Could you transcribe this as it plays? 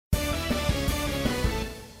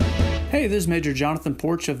Hey, this is Major Johnathan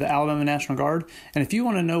Poarch of the Alabama National Guard, and if you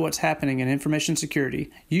want to know what's happening in information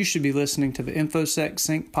security, you should be listening to the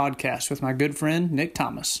Infosecsync podcast with my good friend, Nick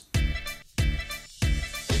Thomas.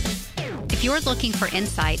 If you're looking for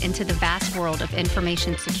insight into the vast world of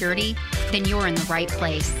information security, then you're in the right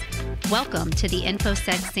place. Welcome to the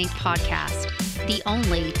Infosecsync podcast, the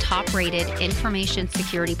only top-rated information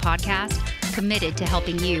security podcast committed to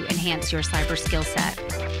helping you enhance your cyber skill set.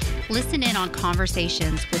 Listen in on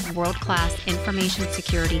conversations with world-class information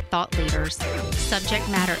security thought leaders, subject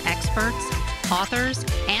matter experts, authors,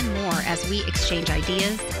 and more as we exchange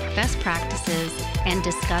ideas, best practices, and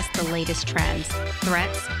discuss the latest trends,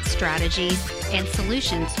 threats, strategies, and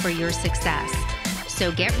solutions for your success.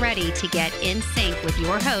 So get ready to get in sync with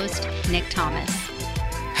your host, Nick Thomas.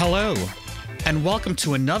 Hello, and welcome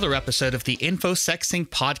to another episode of the Infosecsync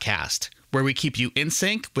podcast, where we keep you in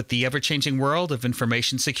sync with the ever-changing world of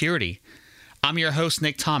information security. I'm your host,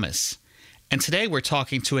 Nick Thomas, and today we're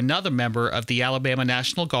talking to another member of the Alabama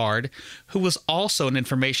National Guard who was also an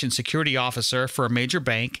information security officer for a major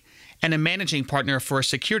bank and a managing partner for a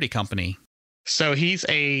security company. So he's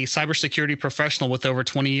a cybersecurity professional with over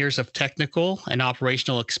 20 years of technical and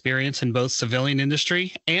operational experience in both civilian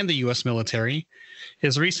industry and the U.S. military.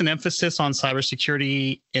 His recent emphasis on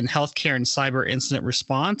cybersecurity in healthcare and cyber incident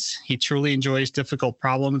response, he truly enjoys difficult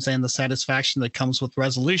problems and the satisfaction that comes with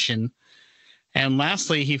resolution. And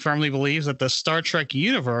lastly, he firmly believes that the Star Trek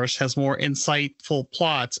universe has more insightful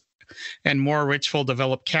plots and more richful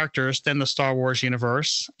developed characters than the Star Wars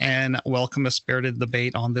universe, and welcome a spirited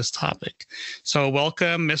debate on this topic. So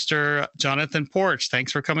welcome, Mr. Johnathan Poarch.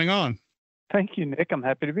 Thanks for coming on. Thank you, Nick. I'm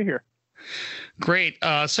happy to be here. Great.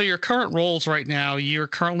 So your current roles right now, you're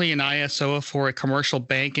currently an ISO for a commercial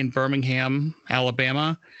bank in Birmingham,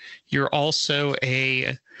 Alabama. You're also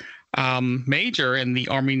a major in the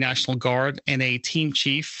Army National Guard and a team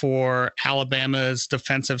chief for Alabama's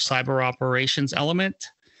defensive cyber operations element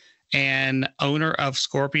and owner of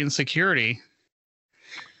Scorpion Security.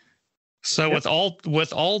 So yep.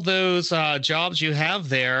 with all those jobs you have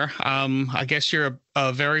there, I guess you're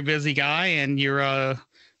a very busy guy, and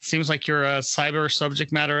seems like you're a cyber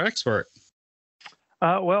subject matter expert.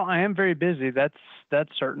 Well, I am very busy. That's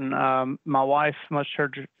certain. My wife, much to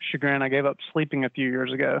her chagrin, I gave up sleeping a few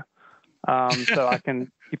years ago, so I can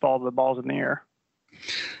keep all the balls in the air.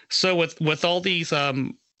 So with all these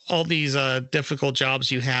difficult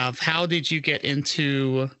jobs you have, how did you get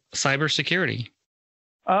into cybersecurity?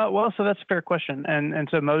 Well, so that's a fair question, and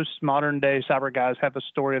so most modern day cyber guys have a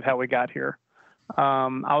story of how we got here.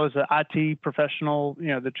 I was an IT professional,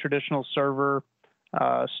 the traditional server,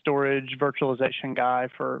 storage, virtualization guy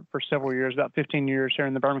for several years, about 15 years here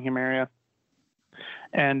in the Birmingham area.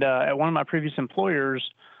 And at one of my previous employers,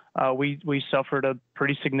 we suffered a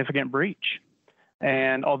pretty significant breach.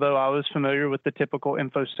 And although I was familiar with the typical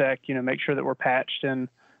InfoSec, make sure that we're patched and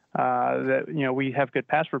that, we have good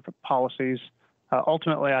password policies,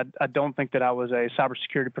 ultimately, I don't think that I was a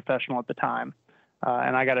cybersecurity professional at the time.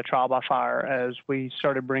 And I got a trial by fire as we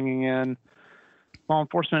started bringing in law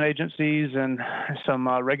enforcement agencies and some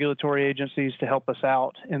regulatory agencies to help us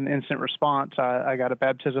out in incident response. I got a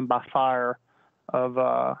baptism by fire of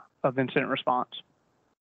incident response.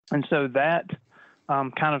 And so that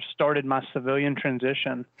kind of started my civilian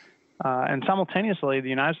transition. And simultaneously, the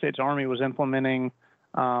United States Army was implementing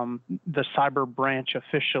the cyber branch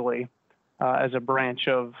officially as a branch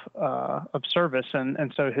of service.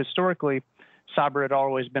 And so historically, cyber had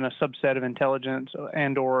always been a subset of intelligence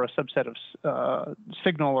and or a subset of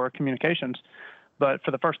signal or communications. But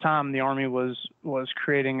for the first time, the Army was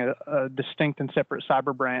creating a distinct and separate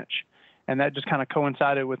cyber branch. And that just kind of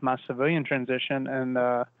coincided with my civilian transition and,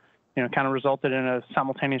 kind of resulted in a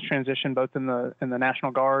simultaneous transition both in the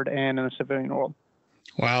National Guard and in the civilian world.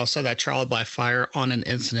 Wow. So that trial by fire on an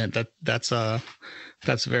incident, that's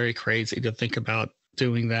very crazy to think about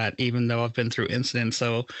doing that, even though I've been through incidents.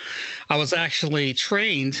 So I was actually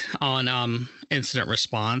trained on incident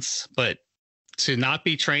response, but to not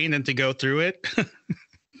be trained and to go through it.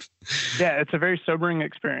 Yeah, it's a very sobering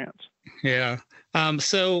experience. Yeah.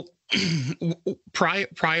 So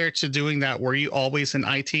prior to doing that, were you always in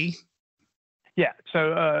IT? Yeah.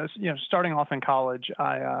 So, starting off in college,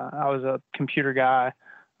 I was a computer guy,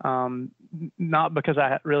 not because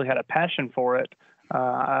I really had a passion for it.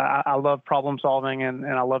 I love problem solving and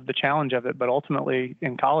I love the challenge of it, but ultimately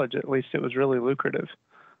in college, at least, it was really lucrative.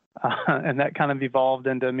 And that kind of evolved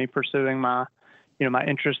into me pursuing my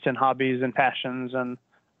interest in hobbies and passions. And,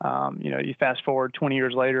 you fast forward 20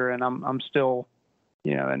 years later and I'm still,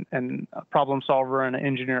 and a problem solver and an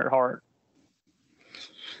engineer at heart.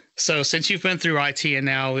 So since you've been through IT and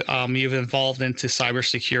now you've evolved into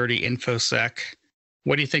cybersecurity, InfoSec,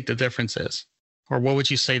 what do you think the difference is? Or what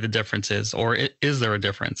would you say the difference is? Or is there a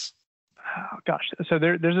difference? Oh, gosh, so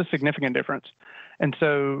there's a significant difference. And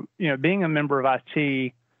so, being a member of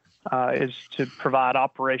IT is to provide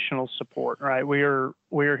operational support, right? We are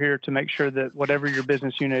here to make sure that whatever your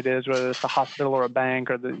business unit is, whether it's a hospital or a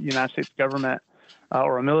bank or the United States government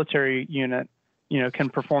or a military unit, can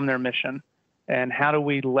perform their mission. And how do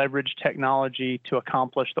we leverage technology to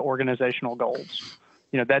accomplish the organizational goals?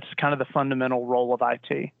 That's kind of the fundamental role of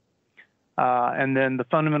IT. And then the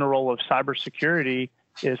fundamental role of cybersecurity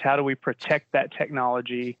is how do we protect that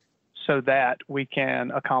technology so that we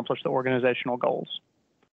can accomplish the organizational goals.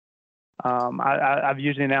 I've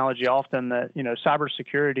used the analogy often that,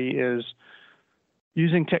 cybersecurity is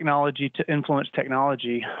using technology to influence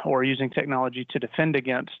technology or using technology to defend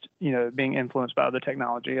against, being influenced by other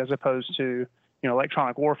technology, as opposed to,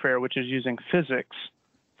 electronic warfare, which is using physics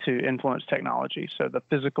to influence technology. So the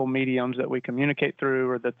physical mediums that we communicate through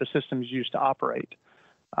or that the systems use to operate.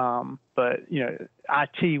 But,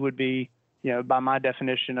 IT would be, by my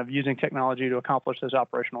definition of using technology to accomplish those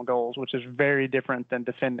operational goals, which is very different than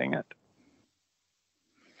defending it.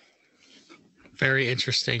 Very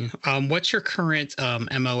interesting. What's your current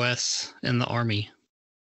MOS in the Army?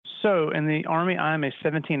 So in the Army, I'm a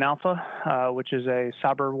 17 Alpha, which is a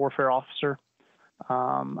cyber warfare officer.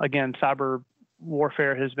 Again, cyber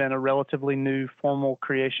warfare has been a relatively new formal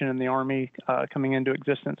creation in the Army, coming into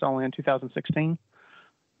existence only in 2016.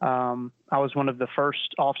 I was one of the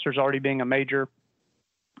first officers already being a major.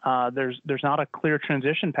 There's not a clear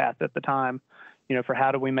transition path at the time, for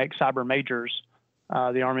how do we make cyber majors.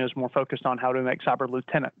 The Army was more focused on how to make cyber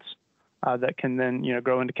lieutenants that can then,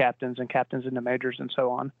 grow into captains and captains into majors and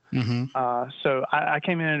so on. Mm-hmm. So I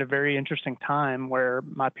came in at a very interesting time where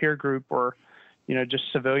my peer group were, just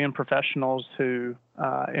civilian professionals who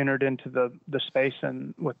entered into the space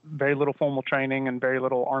and with very little formal training and very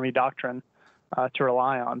little Army doctrine to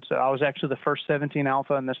rely on. So I was actually the first 17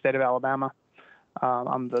 Alpha in the state of Alabama.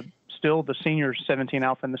 I'm still the senior 17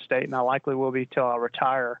 Alpha in the state, and I likely will be till I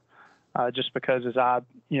retire. Just because as I,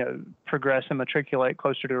 progress and matriculate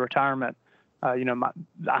closer to retirement, I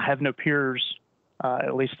have no peers,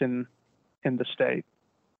 at least in the state.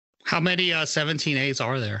 How many 17As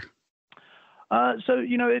are there? So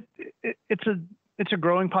it's a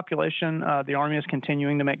growing population. The Army is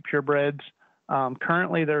continuing to make purebreds.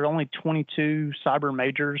 Currently, there are only 22 cyber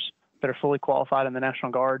majors that are fully qualified in the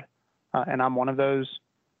National Guard, and I'm one of those.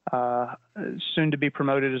 Soon to be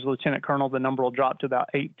promoted as lieutenant colonel, the number will drop to about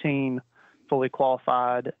 18 fully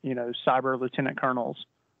qualified, cyber lieutenant colonels.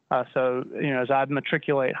 So, as I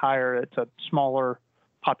matriculate higher, it's a smaller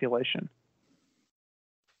population.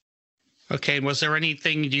 Okay. Was there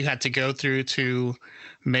anything you had to go through to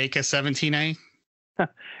make a 17A?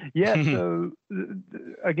 Yeah. So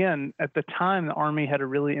again, at the time, the Army had a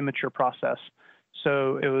really immature process.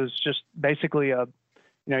 So it was just basically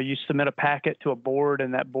you submit a packet to a board,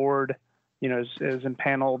 and that board, is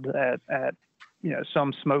impaneled at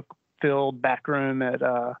some smoke-filled back room at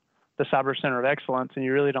the Cyber Center of Excellence, and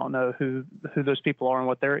you really don't know who those people are and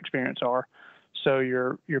what their experience are. So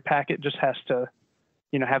your packet just has to,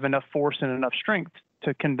 have enough force and enough strength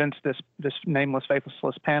to convince this nameless,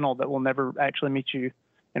 faceless panel that will never actually meet you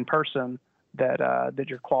in person that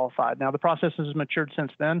you're qualified. Now the process has matured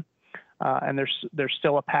since then. And there's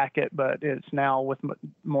still a packet, but it's now with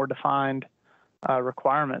more defined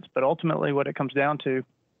requirements. But ultimately, what it comes down to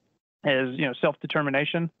is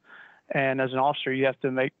self-determination. And as an officer, you have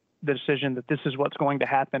to make the decision that this is what's going to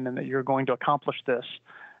happen and that you're going to accomplish this.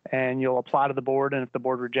 And you'll apply to the board, and if the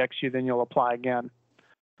board rejects you, then you'll apply again.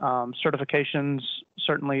 Certifications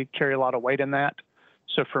certainly carry a lot of weight in that.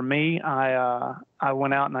 So for me, I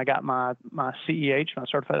went out and I got my CEH, my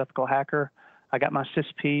Certified Ethical Hacker. I got my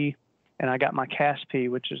CISP. And I got my CASP,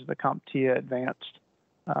 which is the CompTIA Advanced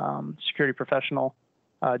Security Professional,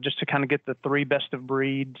 just to kind of get the three best of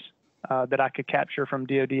breeds that I could capture from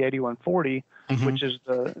DoD 8140, mm-hmm. which is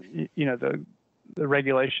the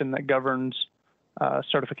regulation that governs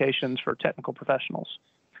certifications for technical professionals.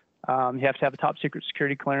 You have to have a top secret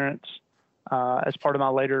security clearance. As part of my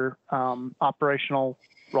later operational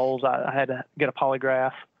roles, I had to get a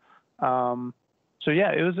polygraph. So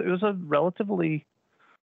yeah, it was a relatively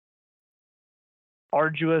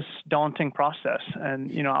arduous, daunting process.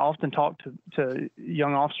 And, I often talk to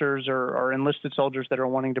young officers or enlisted soldiers that are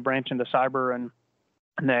wanting to branch into cyber, and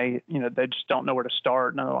they, they just don't know where to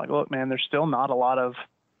start. And they're like, look, man, there's still not a lot of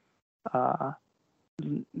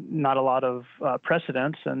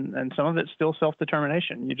precedence, and some of it's still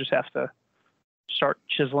self-determination. You just have to start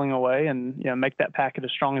chiseling away and, make that packet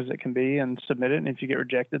as strong as it can be and submit it. And if you get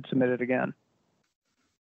rejected, submit it again.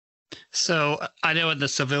 So I know in the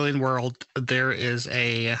civilian world, there is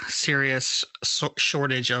a serious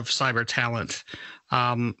shortage of cyber talent.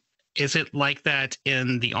 Is it like that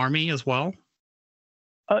in the Army as well?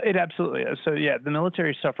 It absolutely is. So yeah, the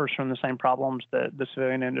military suffers from the same problems that the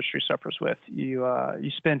civilian industry suffers with. You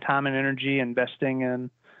spend time and energy investing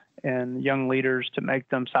in young leaders to make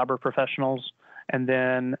them cyber professionals, and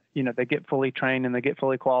then they get fully trained and they get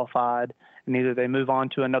fully qualified, and either they move on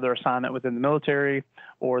to another assignment within the military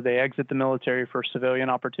or they exit the military for civilian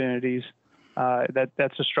opportunities.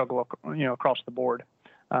 That's a struggle, across the board.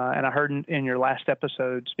 And I heard in your last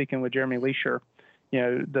episode, speaking with Jeremy Leisure,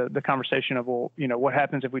 the conversation of, what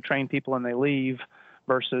happens if we train people and they leave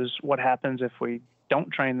versus what happens if we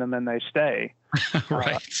don't train them and they stay.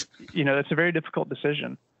 Right. It's a very difficult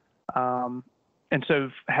decision. And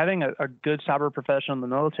so having a good cyber professional in the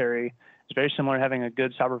military is very similar to having a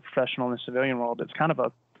good cyber professional in the civilian world. It's kind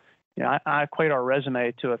of I equate our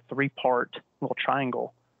resume to a 3-part little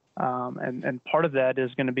triangle. And part of that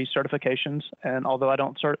is going to be certifications. And although I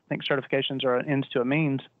don't think certifications are an ends to a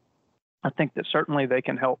means, I think that certainly they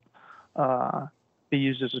can help be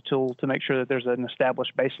used as a tool to make sure that there's an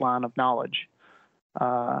established baseline of knowledge.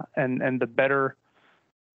 And the better,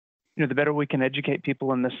 the better we can educate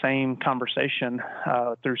people in the same conversation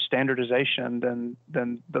through standardization,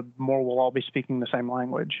 then the more we'll all be speaking the same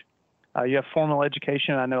language. You have formal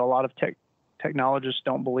education. I know a lot of technologists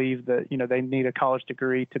don't believe that they need a college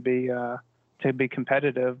degree to be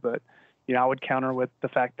competitive, but I would counter with the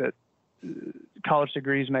fact that college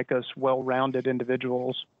degrees make us well-rounded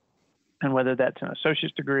individuals, and whether that's an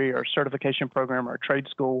associate's degree or a certification program or a trade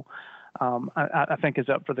school, I think is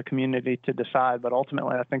up for the community to decide. But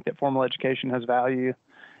ultimately, I think that formal education has value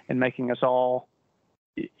in making us all,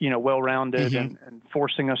 well-rounded and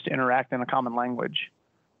forcing us to interact in a common language.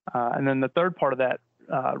 And then the third part of that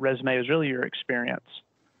resume is really your experience.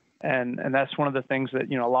 And that's one of the things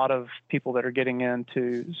that, a lot of people that are getting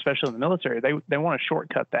into, especially in the military, they want to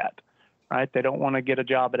shortcut that, right? They don't want to get a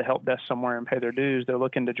job at a help desk somewhere and pay their dues. They're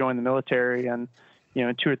looking to join the military and,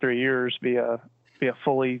 in 2 or 3 years, be a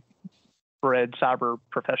fully bred cyber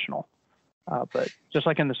professional. But just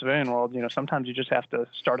like in the civilian world, sometimes you just have to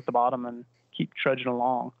start at the bottom and keep trudging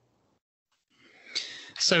along.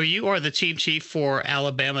 So you are the team chief for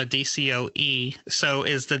Alabama DCOE. So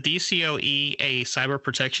is the DCOE a cyber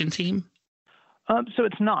protection team? So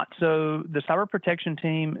it's not. So the cyber protection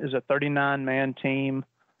team is a 39-man team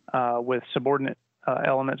with subordinate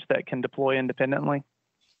elements that can deploy independently,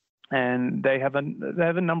 and they have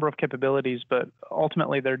a number of capabilities. But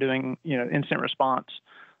ultimately, they're doing instant response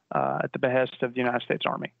at the behest of the United States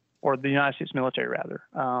Army, or the United States military rather.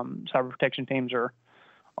 Cyber protection teams are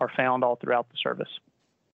found all throughout the service.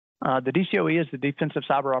 The DCOE is the Defensive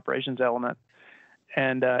Cyber Operations element,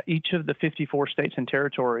 and each of the 54 states and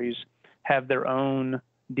territories have their own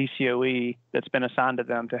DCOE that's been assigned to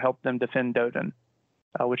them to help them defend DODIN,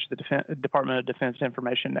 which is the Department of Defense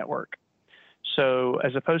Information Network. So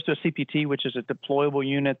as opposed to a CPT, which is a deployable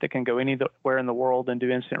unit that can go anywhere in the world and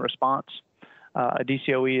do instant response, a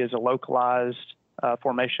DCOE is a localized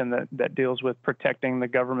formation that deals with protecting the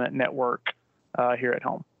government network here at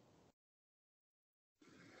home.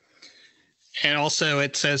 And also,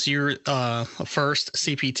 it says you're a first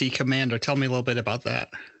CPT commander. Tell me a little bit about that.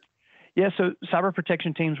 Yeah, so cyber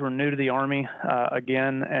protection teams were new to the Army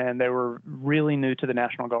again, and they were really new to the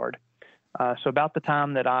National Guard. So about the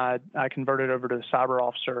time that I converted over to the cyber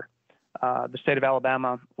officer, the state of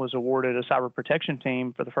Alabama was awarded a cyber protection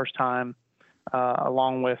team for the first time,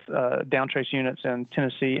 along with downtrace units in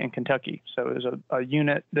Tennessee and Kentucky. So it was a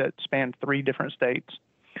unit that spanned 3 different states,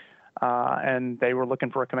 and they were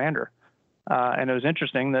looking for a commander. And it was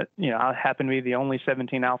interesting that, I happened to be the only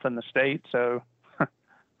 17 Alpha in the state, so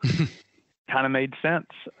kind of made sense.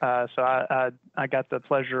 So I got the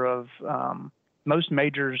pleasure of most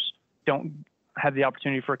majors don't have the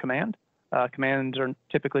opportunity for a command. Commands are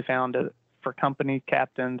typically found for company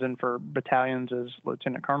captains and for battalions as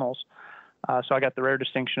lieutenant colonels. So I got the rare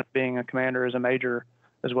distinction of being a commander as a major,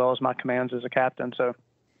 as well as my commands as a captain. So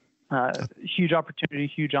huge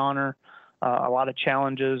opportunity, huge honor, a lot of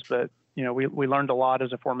challenges, but we learned a lot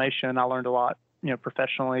as a formation. I learned a lot,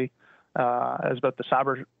 professionally, as both the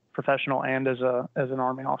cyber professional and as an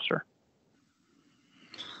Army officer.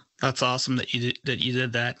 That's awesome that you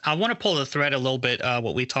did that. I want to pull the thread a little bit,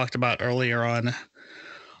 what we talked about earlier on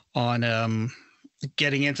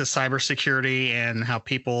getting into cybersecurity and how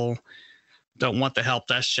people don't want the help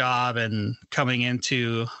desk job and coming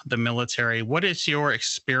into the military. What is your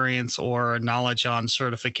experience or knowledge on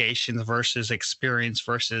certifications versus experience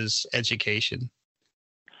versus education?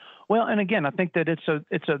 Well, and again, I think that it's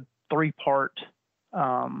a three-part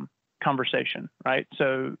conversation, right?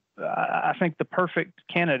 So I think the perfect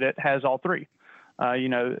candidate has all three.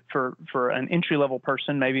 For an entry-level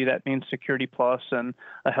person, maybe that means Security Plus and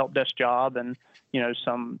a help desk job, and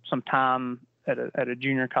some time at a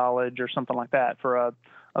junior college or something like that. For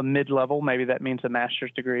a mid-level, maybe that means a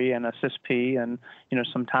master's degree and a CISP and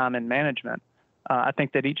some time in management. I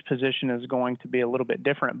think that each position is going to be a little bit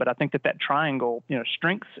different, but I think that triangle,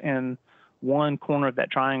 strengths in one corner of that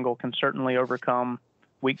triangle can certainly overcome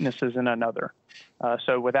weaknesses in another.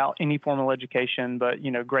 So without any formal education, but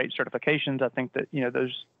great certifications, I think that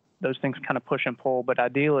those things kind of push and pull. But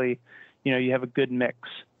ideally, you have a good mix.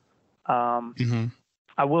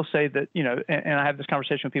 I will say that and I have this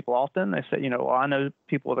conversation with people often. They say, well, I know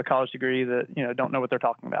people with a college degree that don't know what they're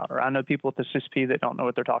talking about, or I know people with a CISP that don't know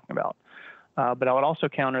what they're talking about. But I would also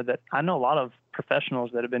counter that I know a lot of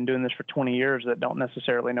professionals that have been doing this for 20 years that don't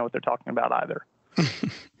necessarily know what they're talking about either.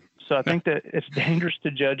 So I think that it's dangerous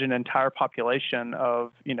to judge an entire population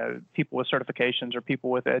of, people with certifications or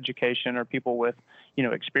people with education or people with,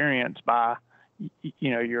 experience by,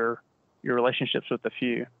 your relationships with the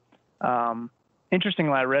few.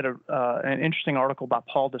 Interestingly, I read an interesting article by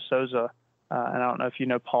Paul DeSouza, and I don't know if you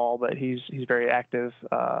know Paul, but he's very active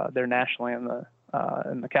there nationally in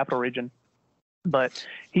the capital region. But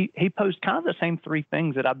he posed kind of the same three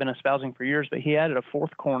things that I've been espousing for years, but he added a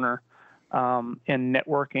fourth corner in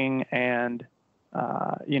networking and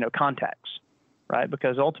contacts, right?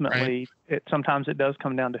 Because ultimately, sometimes it does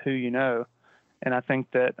come down to who you know, and I think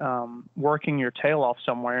that working your tail off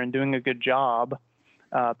somewhere and doing a good job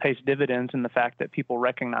pays dividends in the fact that people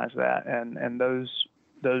recognize that, and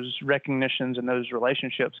those recognitions and those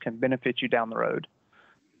relationships can benefit you down the road.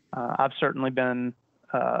 I've certainly been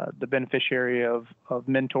the beneficiary of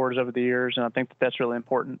mentors over the years, and I think that that's really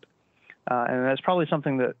important. And that's probably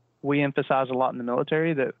something that we emphasize a lot in the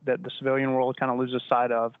military that the civilian world kind of loses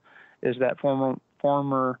sight of, is that formal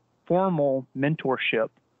mentorship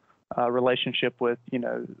relationship with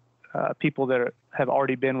people that have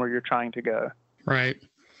already been where you're trying to go. Right.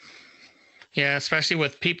 Yeah, especially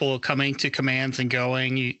with people coming to commands and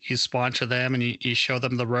going, you sponsor them and you show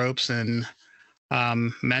them the ropes and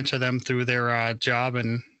mentor them through their job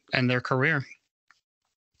and their career.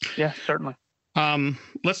 Yeah, certainly.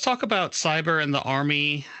 Let's talk about cyber and the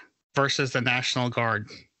Army versus the National Guard.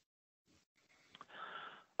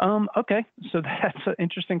 Okay, so that's an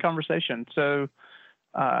interesting conversation. So,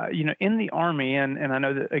 in the Army, and I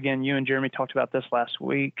know that, again, you and Jeremy talked about this last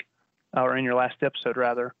week, or in your last episode,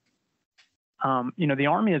 rather. The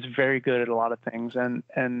Army is very good at a lot of things.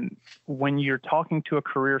 And when you're talking to a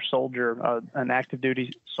career soldier, an active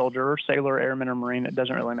duty soldier or sailor, airman, or Marine, it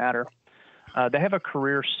doesn't really matter. They have a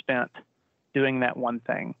career spent doing that one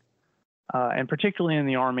thing. And particularly in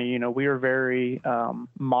the Army, we are very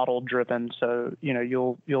model driven. So,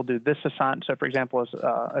 you'll do this assignment. So, for example, as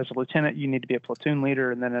a lieutenant, you need to be a platoon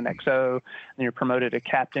leader and then an XO, and you're promoted to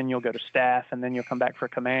captain. You'll go to staff, and then you'll come back for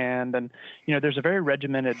command. And there's a very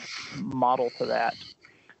regimented model to that,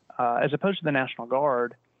 as opposed to the National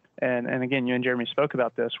Guard. And again, you and Jeremy spoke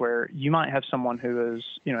about this, where you might have someone who is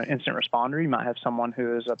an instant responder. You might have someone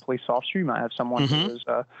who is a police officer. You might have someone who is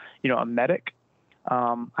a medic.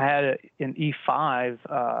 I had an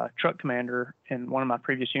E5 truck commander in one of my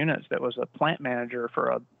previous units that was a plant manager for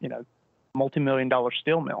a multi-million-dollar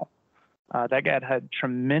steel mill. That guy had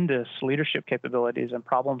tremendous leadership capabilities and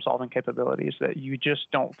problem-solving capabilities that you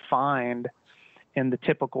just don't find in the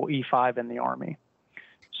typical E5 in the Army.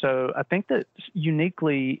 So I think that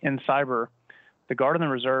uniquely in cyber, the Guard and the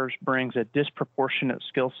Reserves brings a disproportionate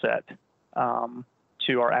skill set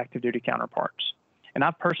to our active duty counterparts. And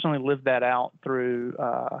I've personally lived that out through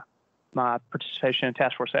my participation in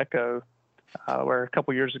Task Force Echo, where a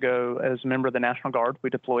couple years ago, as a member of the National Guard, we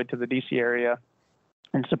deployed to the D.C. area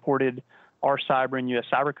and supported our cyber and U.S.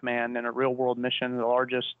 Cyber Command in a real-world mission, the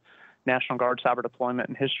largest National Guard cyber deployment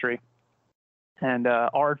in history. And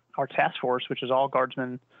our task force, which is all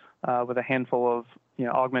guardsmen with a handful of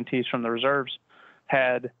augmentees from the reserves,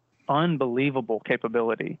 had unbelievable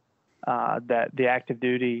capability that the active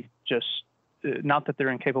duty just, not that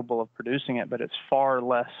they're incapable of producing it, but it's far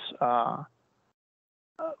less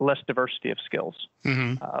diversity of skills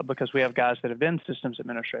because we have guys that have been systems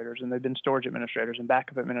administrators and they've been storage administrators and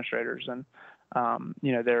backup administrators and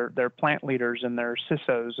they're plant leaders and they're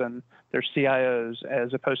CISOs and they're CIOs,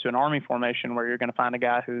 as opposed to an Army formation where you're going to find a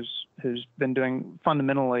guy who's been doing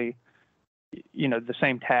fundamentally the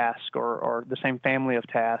same task or the same family of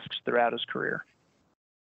tasks throughout his career.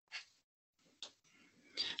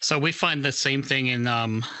 So we find the same thing in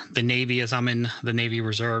the Navy. As I'm in the Navy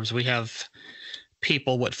Reserves, we have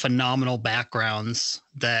people with phenomenal backgrounds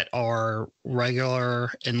that are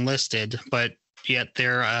regular enlisted, but yet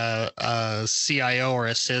they're a CIO or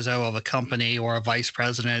a CISO of a company or a vice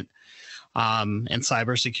president in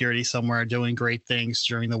cybersecurity somewhere doing great things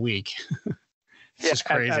during the week. It's just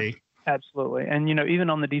crazy. Absolutely. And, even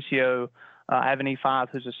on the DCO, I have an E5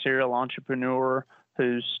 who's a serial entrepreneur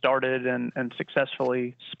who started and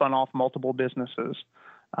successfully spun off multiple businesses.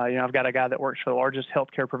 I've got a guy that works for the largest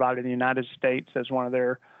healthcare provider in the United States as one of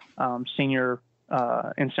their senior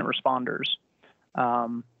incident responders.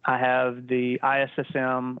 I have the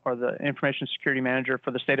ISSM, or the Information Security Manager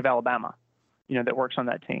for the state of Alabama, that works on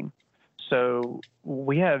that team. So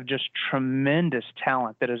we have just tremendous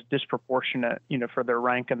talent that is disproportionate, for their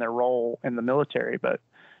rank and their role in the military. But,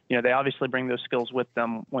 they obviously bring those skills with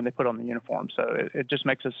them when they put on the uniform. So it just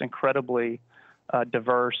makes us incredibly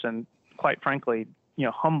diverse and, quite frankly,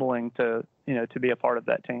 humbling to be a part of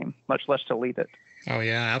that team, much less to lead it. Oh,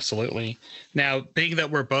 yeah, absolutely. Now, being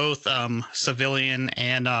that we're both civilian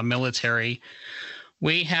and military,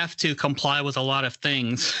 we have to comply with a lot of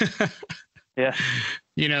things. Yeah.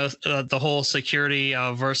 The whole security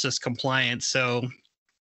versus compliance. So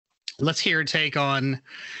let's hear your take on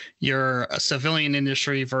your civilian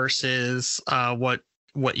industry versus what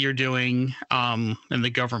you're doing in the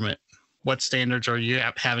government. What standards are you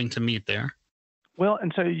having to meet there? Well,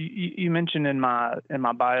 and so you mentioned in my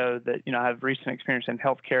bio that I have recent experience in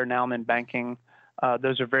healthcare. Now I'm in banking.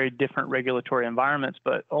 Those are very different regulatory environments,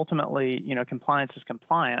 but ultimately, compliance is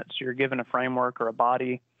compliance. You're given a framework or a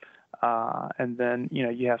body, and then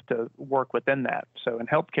you have to work within that. So in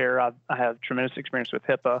healthcare, I have tremendous experience with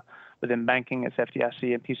HIPAA. Within banking, it's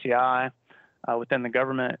FDIC and PCI. Within the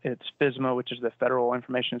government, it's FISMA, which is the Federal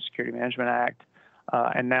Information Security Management Act.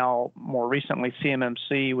 And now, more recently,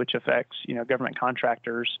 CMMC, which affects government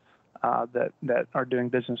contractors that are doing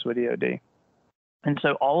business with DoD. And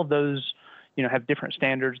so all of those have different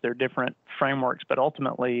standards, they're different frameworks, but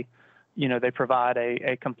ultimately, they provide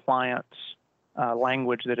a compliance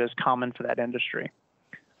language that is common for that industry.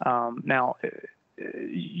 Now,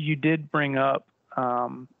 you did bring up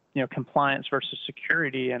compliance versus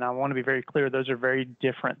security, and I want to be very clear; those are very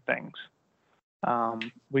different things.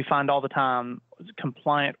 We find all the time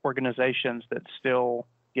compliant organizations that still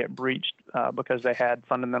get breached because they had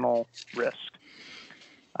fundamental risk.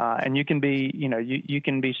 And you can be, you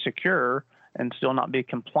can be secure and still not be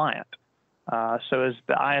compliant. So as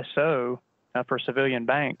the ISO for a civilian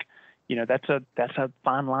bank, that's a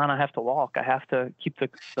fine line I have to walk. I have to keep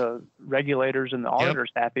the regulators and the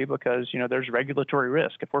auditors happy because, there's regulatory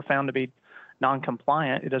risk. If we're found to be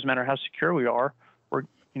non-compliant, it doesn't matter how secure we are.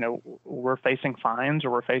 We're facing fines, or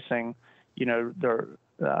we're facing, the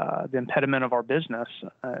impediment of our business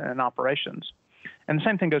and operations. And the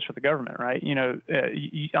same thing goes for the government, right?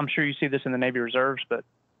 I'm sure you see this in the Navy Reserves, but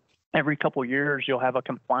every couple of years you'll have a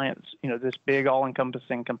compliance, this big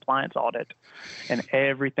all-encompassing compliance audit, and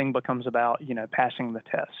everything becomes about, passing the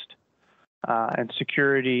test. And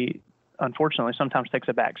security, unfortunately, sometimes takes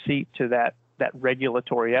a back seat to that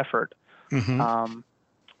regulatory effort. Mm-hmm.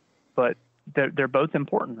 But they're both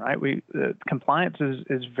important, right? Compliance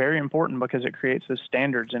is very important because it creates those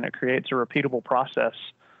standards and it creates a repeatable process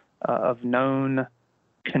of known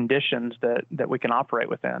conditions that we can operate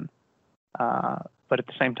within. But at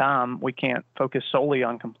the same time, we can't focus solely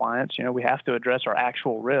on compliance. We have to address our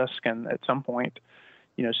actual risk, and at some point,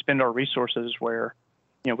 spend our resources where,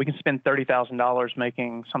 we can spend $30,000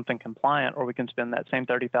 making something compliant, or we can spend that same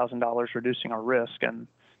 $30,000 reducing our risk and,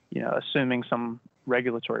 assuming some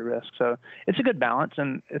regulatory risk. So it's a good balance,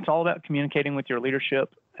 and it's all about communicating with your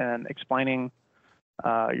leadership and explaining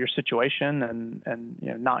your situation and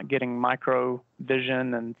not getting micro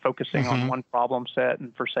vision and focusing on one problem set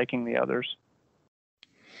and forsaking the others.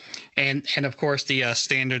 And of course the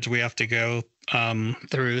standards we have to go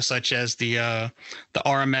through, such as the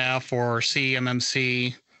RMF or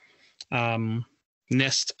CMMC,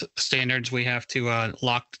 NIST standards we have to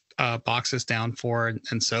lock boxes down for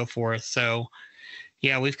and so forth. So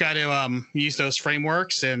yeah, we've got to use those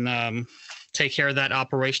frameworks and take care of that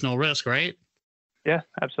operational risk, right? Yeah,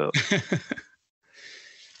 absolutely.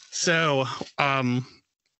 So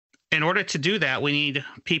in order to do that, we need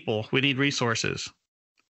people, we need resources.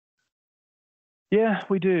 Yeah,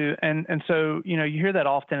 we do. And so, you hear that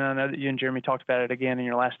often. I know that you and Jeremy talked about it again in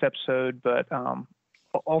your last episode, but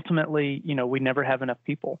ultimately, we never have enough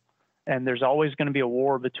people. And there's always going to be a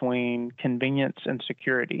war between convenience and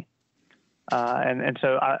security. And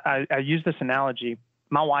so I use this analogy.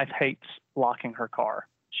 My wife hates locking her car.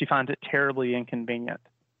 She finds it terribly inconvenient.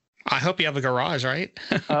 I hope you have a garage, right?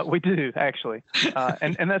 We do, actually.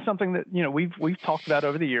 And that's something that, we've talked about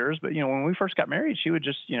over the years. But, when we first got married, she would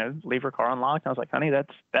just, leave her car unlocked. And I was like, honey,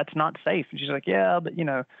 that's not safe. And she's like, yeah, but,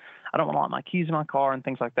 I don't want to lock my keys in my car and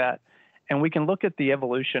things like that. And we can look at the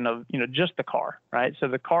evolution of, just the car, right? So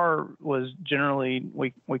the car was generally,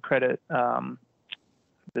 we credit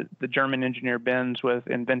the German engineer Benz with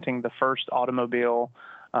inventing the first automobile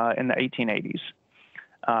in the 1880s.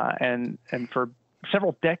 And for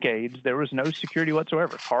several decades, there was no security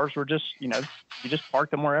whatsoever. Cars were just, you just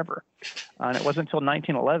parked them wherever. And it wasn't until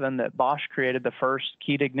 1911 that Bosch created the first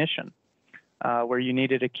keyed ignition, where you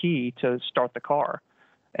needed a key to start the car.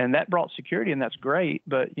 And that brought security, and that's great.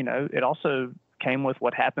 But, it also came with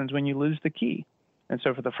what happens when you lose the key. And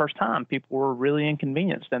so for the first time, people were really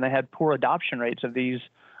inconvenienced, and they had poor adoption rates of these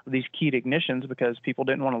keyed ignitions because people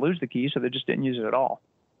didn't want to lose the key, so they just didn't use it at all.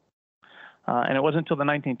 And it wasn't until the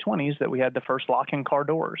 1920s that we had the first locking car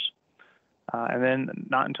doors. And then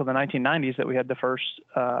not until the 1990s that we had the first,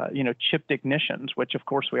 chipped ignitions, which, of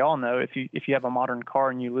course, we all know if you have a modern car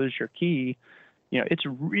and you lose your key, it's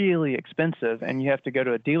really expensive, and you have to go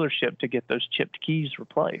to a dealership to get those chipped keys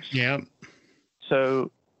replaced. Yeah.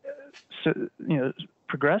 So,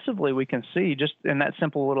 progressively we can see, just in that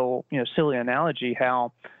simple little, silly analogy,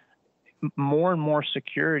 how more and more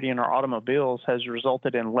security in our automobiles has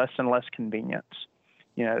resulted in less and less convenience.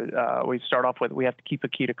 We start off with, we have to keep a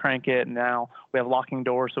key to crank it, and now we have locking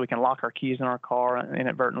doors so we can lock our keys in our car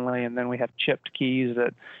inadvertently, and then we have chipped keys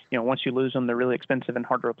that, once you lose them, they're really expensive and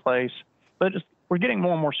hard to replace. But we're getting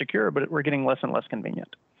more and more secure, but we're getting less and less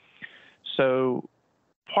convenient. So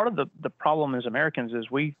part of the problem as Americans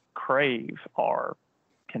is we crave our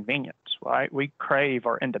convenience, right? We crave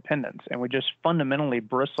our independence, and we just fundamentally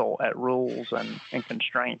bristle at rules and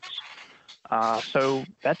constraints. So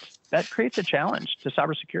that creates a challenge to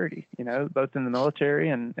cybersecurity, both in the military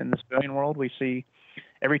and in the civilian world. We see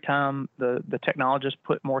every time the technologists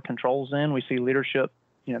put more controls in, we see leadership,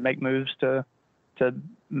 make moves to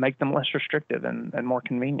make them less restrictive and more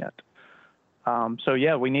convenient. So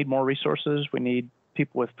yeah, we need more resources. We need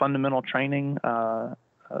people with fundamental training,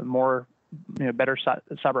 more, better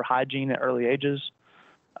cyber hygiene at early ages.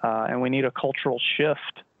 And we need a cultural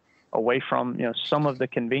shift away from, some of the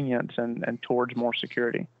convenience and towards more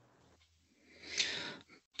security.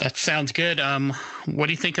 That sounds good. What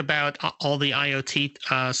do you think about all the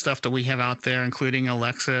IoT stuff that we have out there, including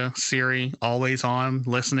Alexa, Siri, always on,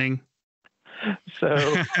 listening?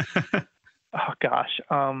 So, oh gosh,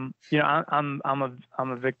 I'm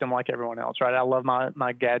a victim like everyone else, right? I love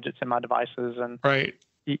my gadgets and my devices, and right.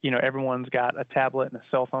 Everyone's got a tablet and a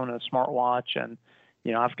cell phone and a smartwatch, and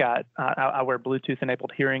I wear Bluetooth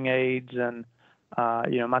enabled hearing aids, and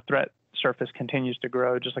my threat surface continues to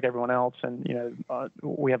grow just like everyone else, and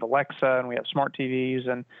we have Alexa and we have smart TVs,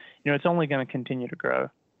 and it's only going to continue to grow.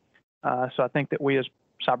 So I think that we as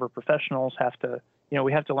cyber professionals have to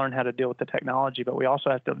we have to learn how to deal with the technology, but we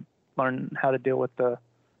also have to learn how to deal with the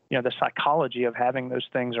psychology of having those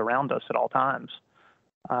things around us at all times.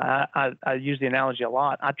 I use the analogy a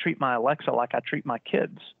lot. I treat my Alexa like I treat my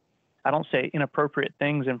kids. I don't say inappropriate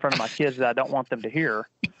things in front of my kids that I don't want them to hear.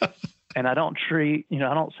 And I don't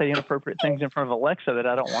say inappropriate things in front of Alexa that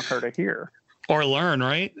I don't want her to hear. Or learn,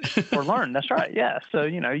 right? Or learn. That's right. Yeah. So,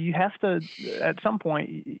 you have to, at some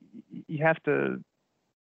point, you have to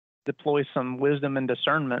deploy some wisdom and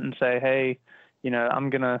discernment and say, hey,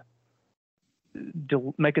 I'm going to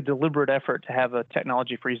make a deliberate effort to have a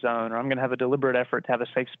technology-free zone, or I'm going to have a deliberate effort to have a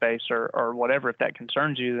safe space, or whatever. If that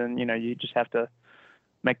concerns you, then, you just have to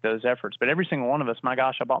make those efforts. But every single one of us, my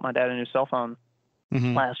gosh, I bought my dad a new cell phone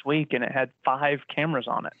last week, and it had 5 cameras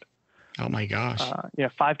on it. Oh my gosh.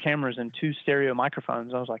 5 cameras and 2 stereo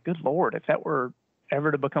microphones. I was like, good Lord, if that were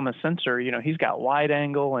ever to become a sensor, he's got wide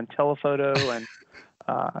angle and telephoto, and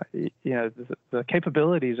the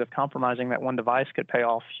capabilities of compromising that one device could pay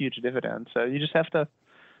off huge dividends. So you just have to,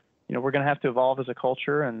 we're going to have to evolve as a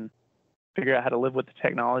culture and figure out how to live with the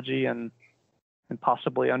technology and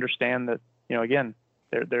possibly understand that, again,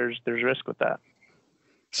 there's risk with that.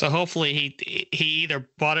 So hopefully he either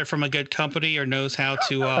bought it from a good company or knows how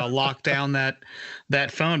to lock down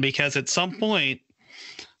that phone, because at some point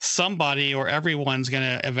somebody or everyone's going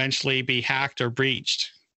to eventually be hacked or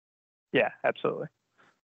breached. Yeah, absolutely.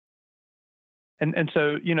 And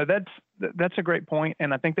so, that's a great point.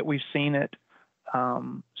 And I think that we've seen it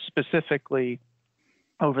specifically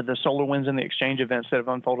over the SolarWinds and the Exchange events that have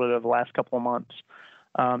unfolded over the last couple of months.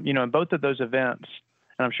 In both of those events,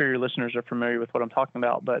 and I'm sure your listeners are familiar with what I'm talking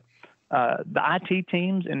about, but The IT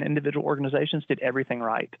teams in individual organizations did everything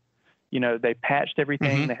right. They patched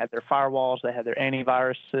everything. They had their firewalls, they had their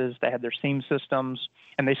antiviruses, they had their SIEM systems,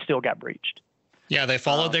 and they still got breached. Yeah, they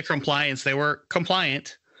followed their compliance. They were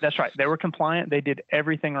compliant. That's right. They were compliant. They did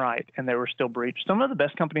everything right, and they were still breached. Some of the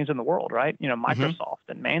best companies in the world, right? Microsoft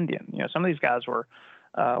and Mandiant. Some of these guys were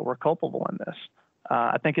culpable in this.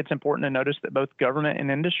 I think it's important to notice that both government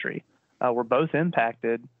and industry were both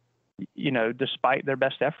impacted, despite their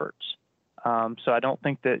best efforts. So I don't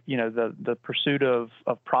think that, the pursuit of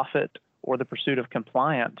profit or the pursuit of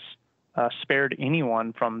compliance spared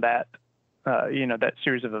anyone from that, that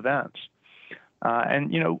series of events.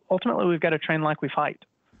 And ultimately, we've got to train like we fight,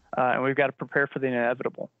 and we've got to prepare for the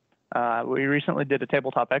inevitable. We recently did a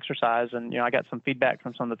tabletop exercise, and I got some feedback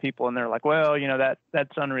from some of the people, and they're like, "Well,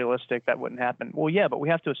 that's unrealistic. That wouldn't happen." Well, yeah, but we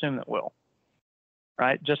have to assume that will,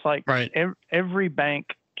 right? Just like every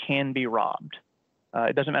bank can be robbed.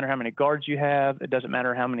 It doesn't matter how many guards you have. It doesn't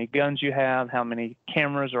matter how many guns you have, how many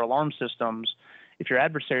cameras or alarm systems. If your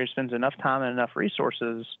adversary spends enough time and enough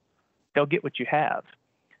resources, they'll get what you have.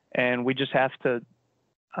 And we just have to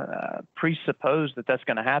presuppose that that's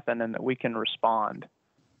going to happen and that we can respond.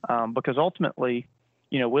 Because ultimately,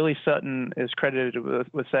 Willie Sutton is credited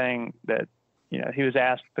with saying that, he was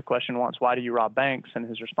asked the question once, why do you rob banks? And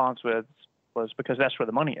his response was because that's where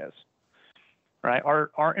the money is, right?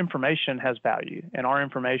 Our information has value, and our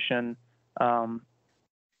information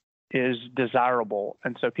is desirable.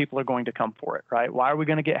 And so people are going to come for it, right? Why are we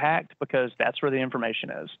going to get hacked? Because that's where the information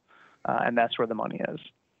is, and that's where the money is.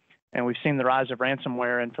 And we've seen the rise of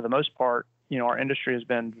ransomware, and for the most part, our industry has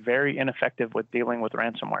been very ineffective with dealing with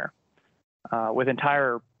ransomware, with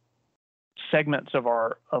entire segments of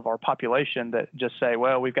our population that just say,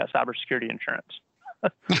 "Well, we've got cybersecurity insurance."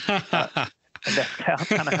 And that's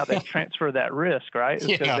kind of how they transfer that risk, right?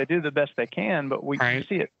 Because they do the best they can, but you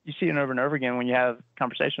see it over and over again when you have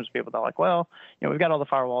conversations with people. They're like, "Well, we've got all the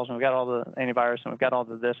firewalls and we've got all the antivirus and we've got all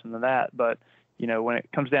the this and the that, but when it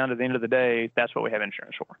comes down to the end of the day, that's what we have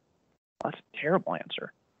insurance for." Well, that's a terrible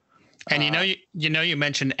answer. And you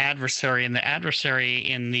mentioned adversary, and the adversary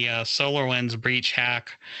in the SolarWinds breach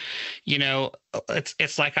hack.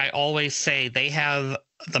 It's like I always say, they have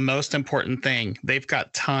the most important thing. They've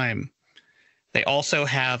got time. They also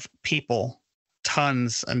have people,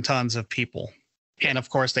 tons and tons of people, and of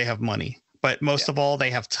course they have money. But most of all, they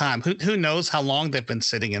have time. Who knows how long they've been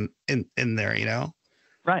sitting in there?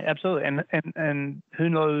 Right, absolutely, and who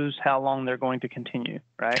knows how long they're going to continue?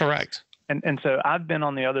 Right, correct. And so I've been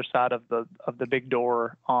on the other side of the big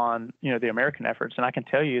door on the American efforts, and I can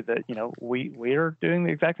tell you that we are doing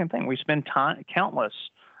the exact same thing. We spend countless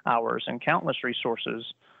hours and countless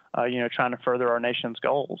resources, trying to further our nation's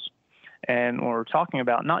goals. And when we're talking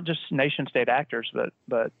about not just nation-state actors, but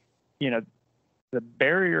the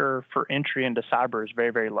barrier for entry into cyber is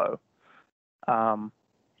very, very low.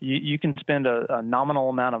 You can spend a nominal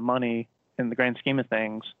amount of money in the grand scheme of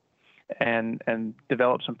things, and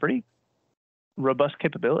develop some pretty robust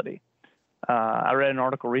capability. I read an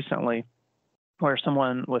article recently where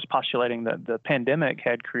someone was postulating that the pandemic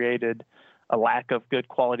had created a lack of good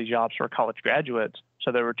quality jobs for college graduates,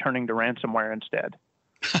 so they were turning to ransomware instead.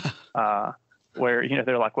 Where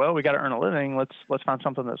they're like, well, we got to earn a living. Let's find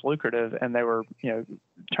something that's lucrative, and they were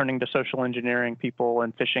turning to social engineering people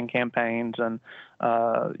and phishing campaigns, and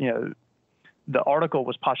the article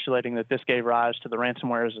was postulating that this gave rise to the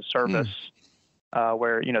ransomware as a service.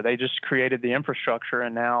 Where they just created the infrastructure,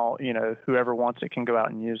 and now whoever wants it can go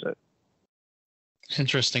out and use it.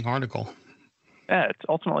 Interesting article. Yeah,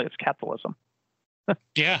 it's capitalism.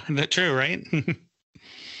 Yeah, that's true, right?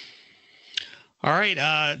 All right,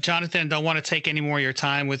 Jonathan, don't want to take any more of your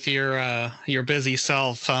time with your busy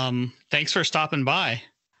self. Thanks for stopping by.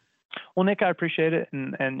 Well, Nick, I appreciate it,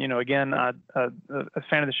 and again, I'm a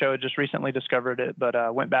fan of the show. I just recently discovered it, but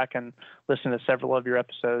went back and listened to several of your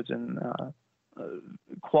episodes, and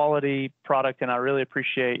quality product, and I really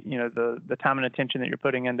appreciate the time and attention that you're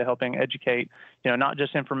putting into helping educate not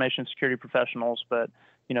just information security professionals, but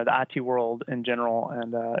the IT world in general.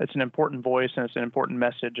 And it's an important voice, and it's an important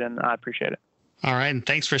message, and I appreciate it. All right, and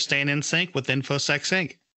thanks for staying in sync with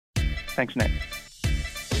Infosecsync. Thanks, Nick.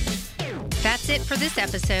 That's it for this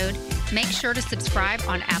episode. Make sure to subscribe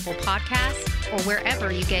on Apple Podcasts or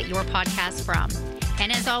wherever you get your podcasts from.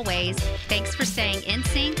 And as always, thanks for staying in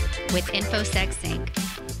sync with Infosecsync.